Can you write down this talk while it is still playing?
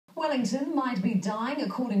Wellington might be dying,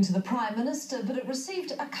 according to the Prime Minister, but it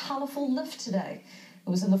received a colourful lift today. It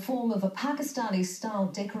was in the form of a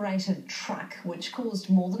Pakistani-style decorated truck, which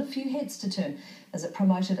caused more than a few heads to turn as it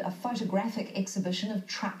promoted a photographic exhibition of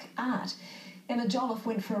truck art. Emma Jolliffe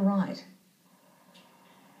went for a ride.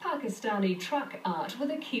 Pakistani truck art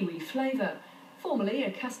with a Kiwi flavour. Formerly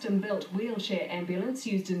a custom-built wheelchair ambulance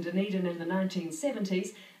used in Dunedin in the 1970s,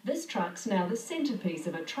 this truck's now the centrepiece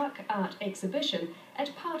of a truck art exhibition at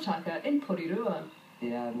Pātaka in Porirua.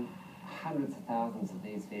 There are hundreds of thousands of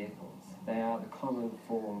these vehicles. They are the common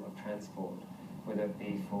form of transport, whether it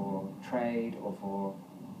be for trade or for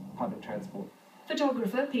public transport.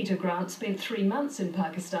 Photographer Peter Grant spent 3 months in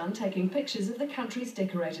Pakistan taking pictures of the country's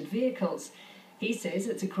decorated vehicles. He says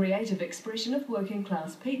it's a creative expression of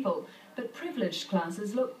working-class people, but privileged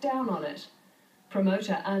classes look down on it.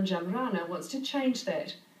 Promoter Anjam Rana wants to change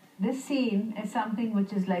that. This scene is something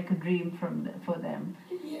which is like a dream for them.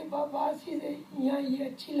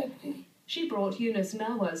 She brought Yunus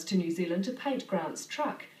Nawaz to New Zealand to paint Grant's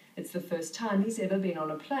truck. It's the first time he's ever been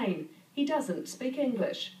on a plane. He doesn't speak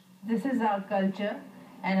English. This is our culture,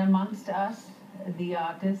 and amongst us, the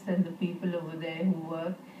artists and the people over there who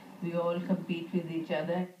work, we all compete with each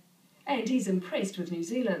other. And he's impressed with New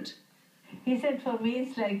Zealand. He said, for me,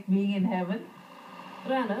 it's like being in heaven.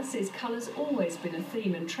 Rana says colour's always been a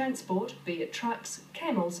theme in transport, be it trucks,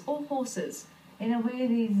 camels or horses. In a way,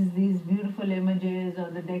 these beautiful images or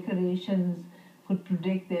the decorations could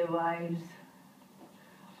predict their wives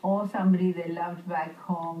or somebody they loved back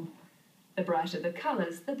home. The brighter the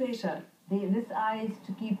colours, the better. This eye is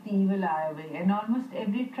to keep the evil eye away, and almost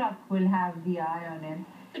every truck will have the eye on it.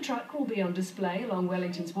 The truck will be on display along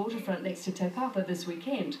Wellington's waterfront next to Te Papa this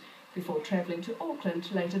weekend, before travelling to Auckland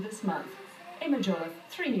later this month. Emma Jolliffe,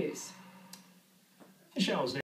 3 News.